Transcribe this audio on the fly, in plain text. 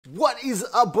What is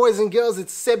up, boys and girls?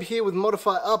 It's Seb here with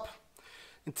Modify Up.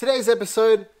 In today's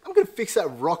episode, I'm going to fix that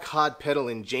rock hard pedal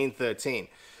in Gene 13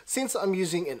 since I'm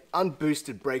using an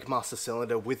unboosted brake master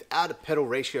cylinder without a pedal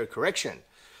ratio correction.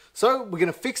 So we're going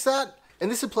to fix that, and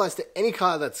this applies to any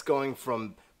car that's going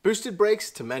from boosted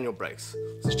brakes to manual brakes.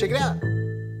 Let's check it out.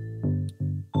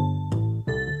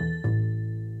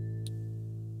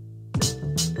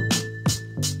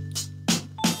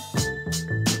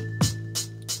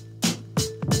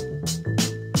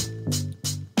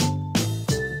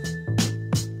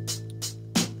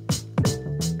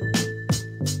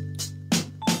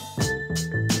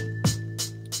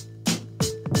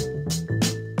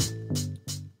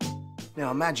 Now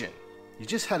imagine, you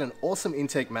just had an awesome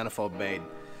intake manifold made,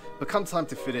 but come time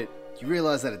to fit it, you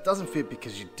realize that it doesn't fit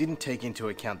because you didn't take into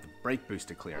account the brake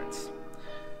booster clearance.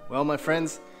 Well, my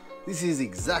friends, this is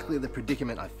exactly the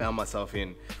predicament I found myself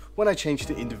in when I changed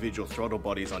to individual throttle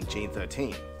bodies on Gene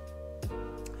 13.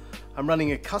 I'm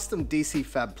running a custom DC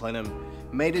fab plenum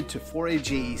mated to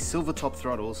 4AGE silver top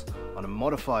throttles on a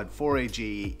modified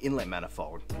 4AGE inlet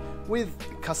manifold with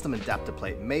a custom adapter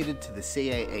plate mated to the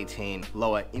CA18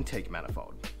 lower intake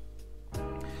manifold.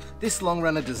 This long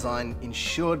runner design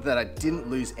ensured that I didn't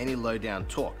lose any low down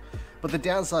torque, but the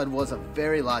downside was a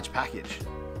very large package.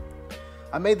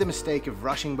 I made the mistake of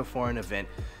rushing before an event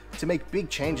to make big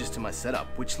changes to my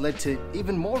setup, which led to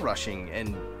even more rushing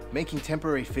and making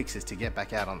temporary fixes to get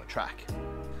back out on the track.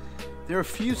 There are a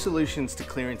few solutions to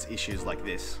clearance issues like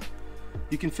this.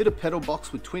 You can fit a pedal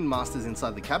box with twin masters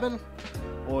inside the cabin,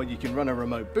 or you can run a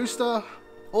remote booster,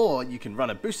 or you can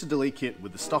run a booster delete kit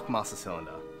with the stock master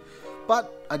cylinder.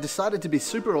 But I decided to be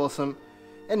super awesome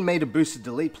and made a booster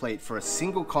delete plate for a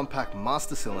single compact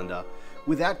master cylinder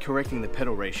without correcting the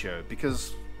pedal ratio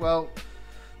because, well,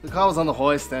 the car was on the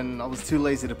hoist and I was too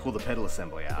lazy to pull the pedal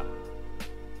assembly out.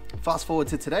 Fast forward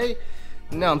to today,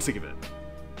 now I'm sick of it.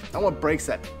 I want brakes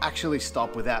that actually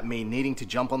stop without me needing to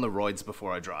jump on the roids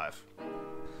before I drive.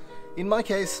 In my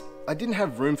case, I didn't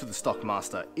have room for the stock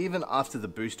master even after the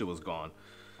booster was gone,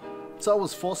 so I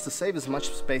was forced to save as much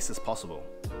space as possible.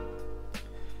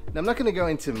 Now I'm not going to go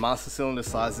into master cylinder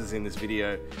sizes in this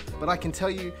video, but I can tell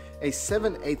you a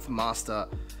 7/8 master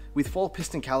with 4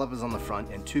 piston calipers on the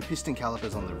front and 2 piston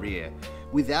calipers on the rear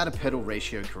without a pedal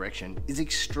ratio correction is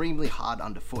extremely hard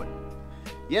underfoot.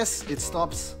 Yes, it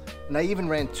stops, and I even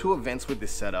ran 2 events with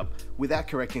this setup without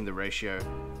correcting the ratio,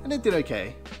 and it did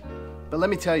okay. But let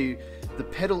me tell you, the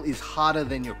pedal is harder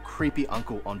than your creepy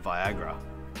uncle on Viagra.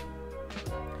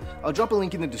 I'll drop a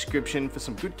link in the description for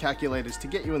some good calculators to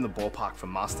get you in the ballpark for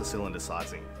master cylinder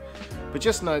sizing. But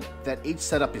just note that each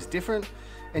setup is different,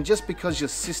 and just because your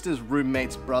sister's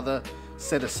roommate's brother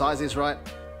said a size is right,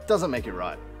 doesn't make it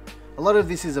right. A lot of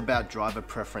this is about driver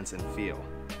preference and feel.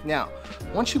 Now,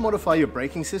 once you modify your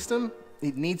braking system,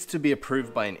 it needs to be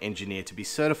approved by an engineer to be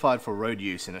certified for road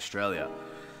use in Australia.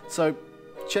 So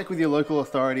check with your local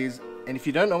authorities, and if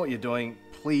you don't know what you're doing,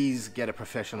 please get a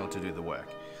professional to do the work.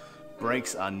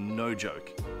 Brakes are no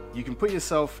joke. You can put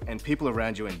yourself and people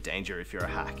around you in danger if you're a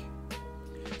hack.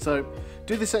 So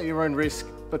do this at your own risk,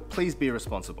 but please be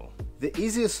responsible. The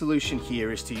easiest solution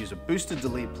here is to use a booster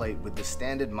delete plate with the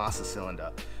standard master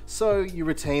cylinder, so you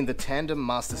retain the tandem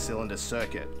master cylinder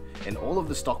circuit and all of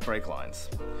the stock brake lines.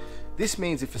 This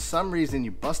means if for some reason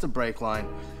you bust a brake line,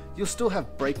 you'll still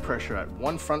have brake pressure at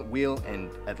one front wheel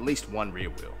and at least one rear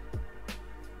wheel.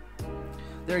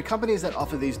 There are companies that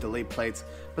offer these delete plates,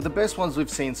 but the best ones we've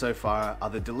seen so far are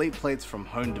the delete plates from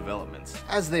Hone Developments,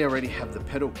 as they already have the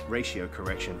pedal ratio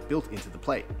correction built into the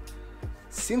plate.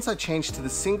 Since I changed to the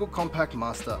single compact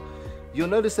master, you'll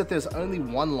notice that there's only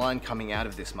one line coming out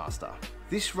of this master.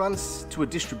 This runs to a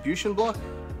distribution block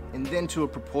and then to a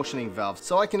proportioning valve,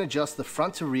 so I can adjust the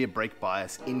front to rear brake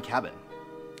bias in cabin.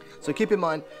 So keep in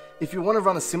mind, if you want to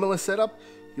run a similar setup,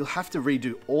 you'll have to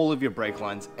redo all of your brake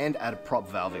lines and add a prop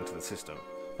valve into the system.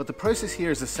 But the process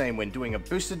here is the same when doing a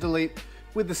booster delete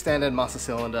with the standard master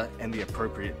cylinder and the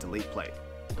appropriate delete plate.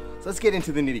 So let's get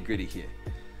into the nitty gritty here.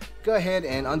 Go ahead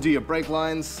and undo your brake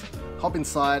lines, hop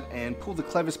inside and pull the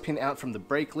clevis pin out from the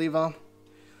brake lever.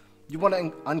 You want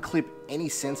to unclip any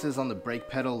sensors on the brake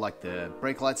pedal like the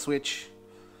brake light switch,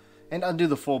 and undo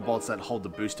the 4 bolts that hold the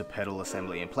booster pedal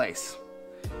assembly in place.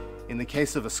 In the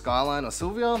case of a Skyline or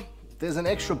Silvia, there's an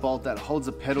extra bolt that holds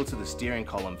the pedal to the steering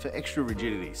column for extra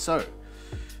rigidity, so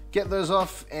get those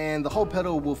off and the whole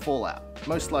pedal will fall out,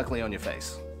 most likely on your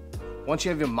face. Once you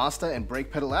have your master and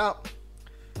brake pedal out,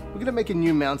 we're going to make a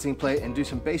new mounting plate and do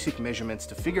some basic measurements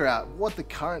to figure out what the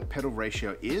current pedal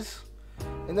ratio is,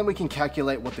 and then we can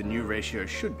calculate what the new ratio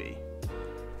should be.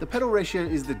 The pedal ratio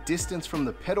is the distance from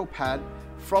the pedal pad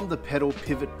from the pedal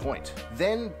pivot point,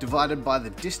 then divided by the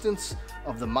distance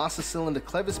of the master cylinder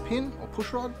clevis pin or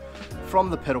push rod from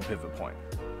the pedal pivot point.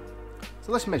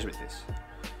 So let's measure this.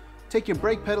 Take your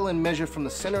brake pedal and measure from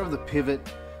the center of the pivot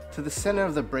to the center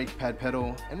of the brake pad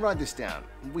pedal and write this down.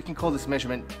 We can call this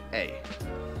measurement A.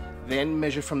 Then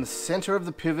measure from the center of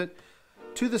the pivot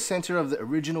to the center of the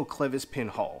original clevis pin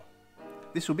hole.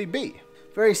 This will be B.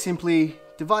 Very simply,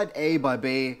 divide A by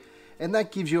B and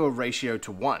that gives you a ratio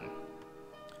to 1.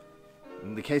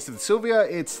 In the case of the Sylvia,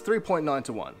 it's 3.9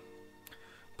 to 1.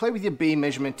 Play with your B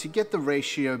measurement to get the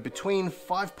ratio between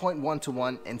 5.1 to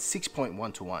 1 and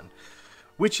 6.1 to 1,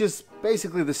 which is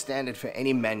basically the standard for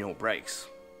any manual brakes.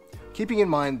 Keeping in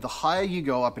mind, the higher you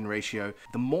go up in ratio,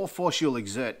 the more force you'll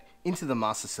exert into the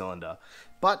master cylinder,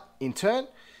 but in turn,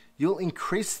 you'll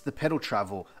increase the pedal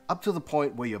travel up to the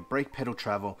point where your brake pedal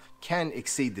travel can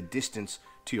exceed the distance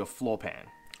to your floor pan.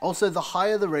 Also, the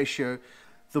higher the ratio,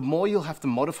 the more you'll have to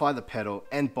modify the pedal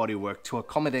and bodywork to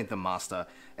accommodate the master,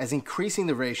 as increasing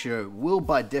the ratio will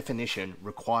by definition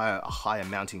require a higher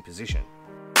mounting position.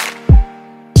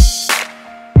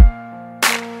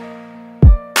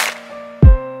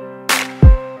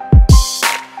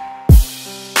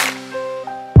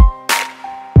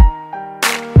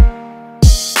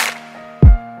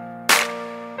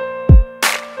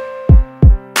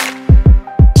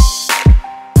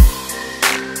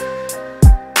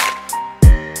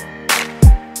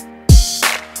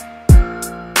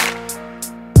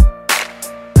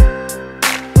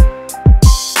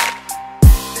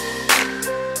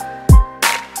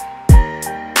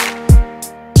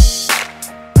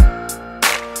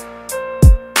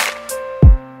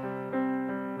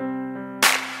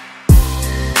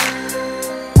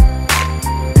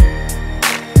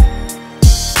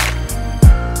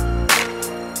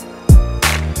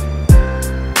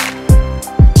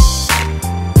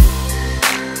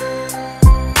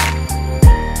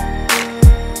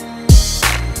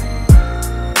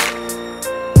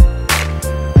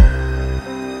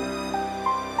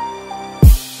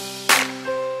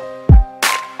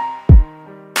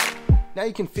 Now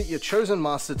you can fit your chosen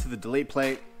master to the delete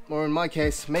plate, or in my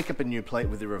case, make up a new plate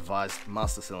with the revised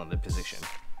master cylinder position.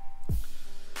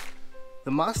 The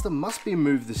master must be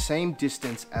moved the same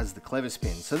distance as the clevis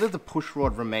pin so that the push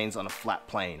rod remains on a flat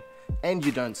plane and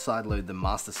you don't sideload the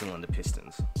master cylinder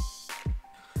pistons.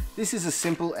 This is as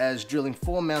simple as drilling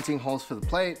 4 mounting holes for the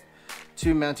plate,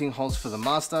 2 mounting holes for the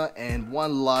master, and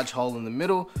 1 large hole in the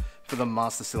middle for the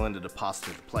master cylinder to pass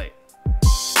through the plate.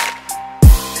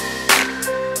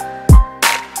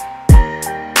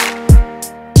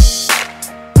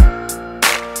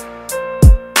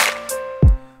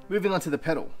 Moving on to the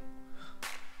pedal.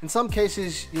 In some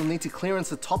cases, you'll need to clearance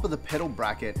the top of the pedal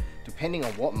bracket depending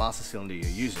on what master cylinder you're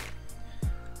using.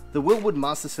 The Wilwood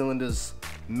master cylinders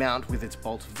mount with its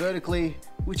bolts vertically,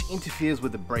 which interferes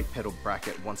with the brake pedal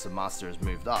bracket once the master is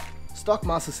moved up. Stock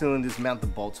master cylinders mount the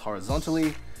bolts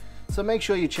horizontally, so make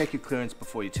sure you check your clearance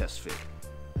before you test fit.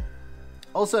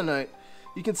 Also note,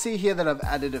 you can see here that I've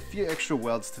added a few extra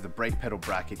welds to the brake pedal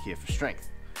bracket here for strength.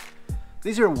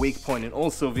 These are a weak point in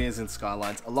all Sylvias and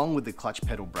Skylines, along with the clutch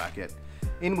pedal bracket,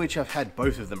 in which I've had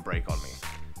both of them break on me.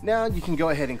 Now you can go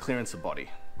ahead and clearance the body.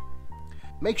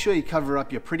 Make sure you cover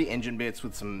up your pretty engine bits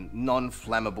with some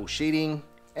non-flammable sheeting,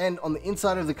 and on the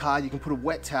inside of the car you can put a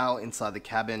wet towel inside the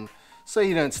cabin so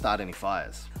you don't start any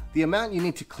fires. The amount you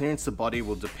need to clearance the body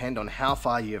will depend on how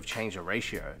far you have changed the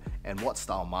ratio and what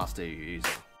style master you're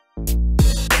using.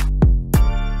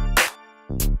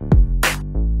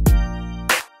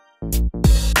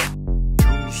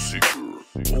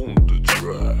 On the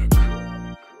track.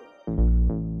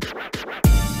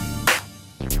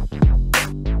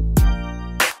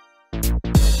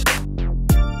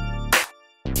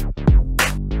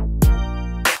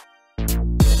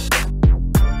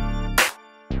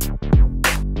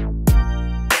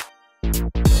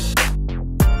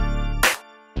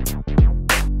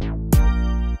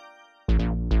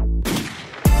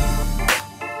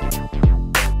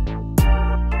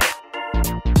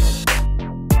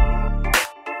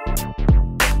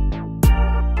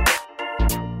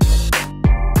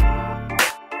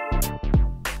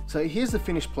 So here's the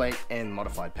finished plate and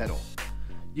modified pedal.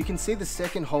 You can see the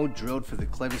second hole drilled for the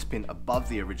clevis pin above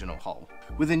the original hole.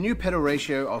 With a new pedal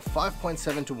ratio of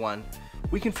 5.7 to 1,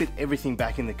 we can fit everything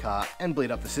back in the car and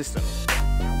bleed up the system.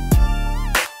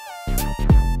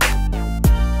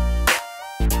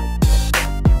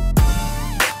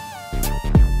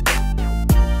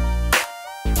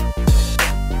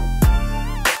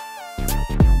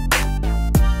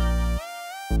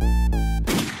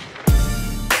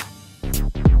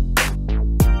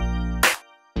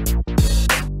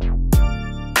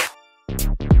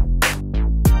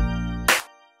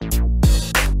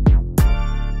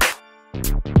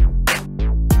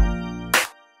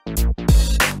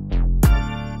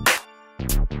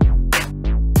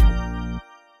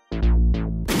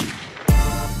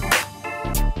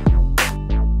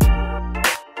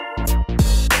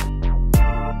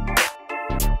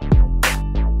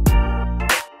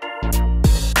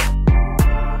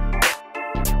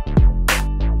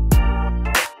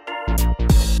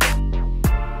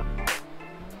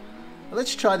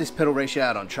 try this pedal ratio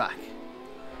out on track.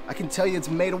 I can tell you it's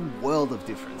made a world of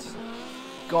difference.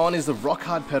 Gone is the rock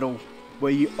hard pedal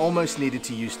where you almost needed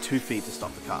to use 2 feet to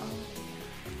stop the car.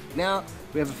 Now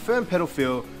we have a firm pedal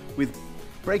feel with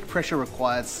brake pressure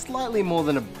required slightly more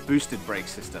than a boosted brake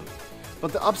system.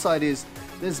 But the upside is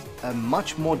there's a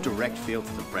much more direct feel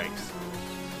to the brakes.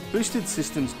 Boosted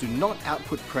systems do not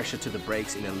output pressure to the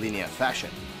brakes in a linear fashion,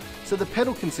 so the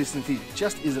pedal consistency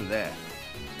just isn't there.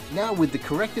 Now with the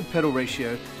corrected pedal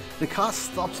ratio, the car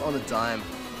stops on a dime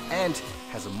and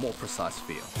has a more precise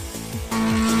feel.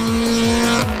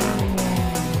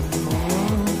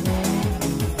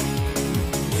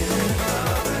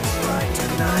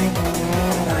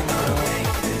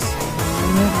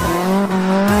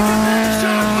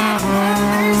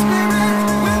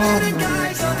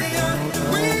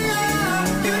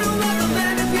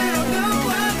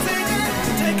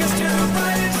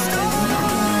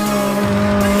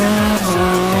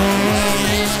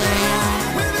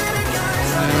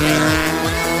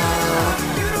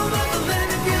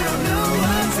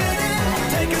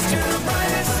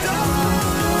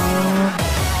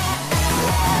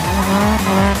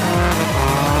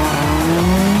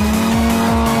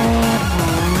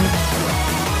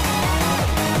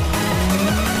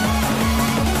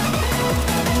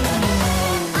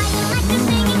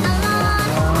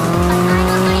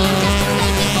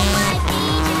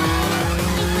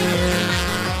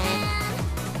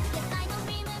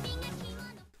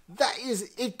 That is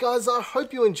it, guys. I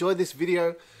hope you enjoyed this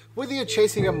video. Whether you're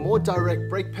chasing a more direct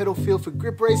brake pedal feel for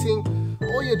grip racing,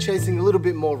 or you're chasing a little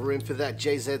bit more room for that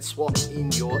JZ swap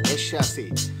in your S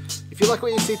chassis. If you like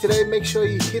what you see today, make sure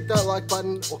you hit that like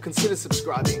button or consider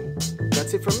subscribing.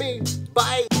 That's it from me.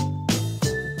 Bye!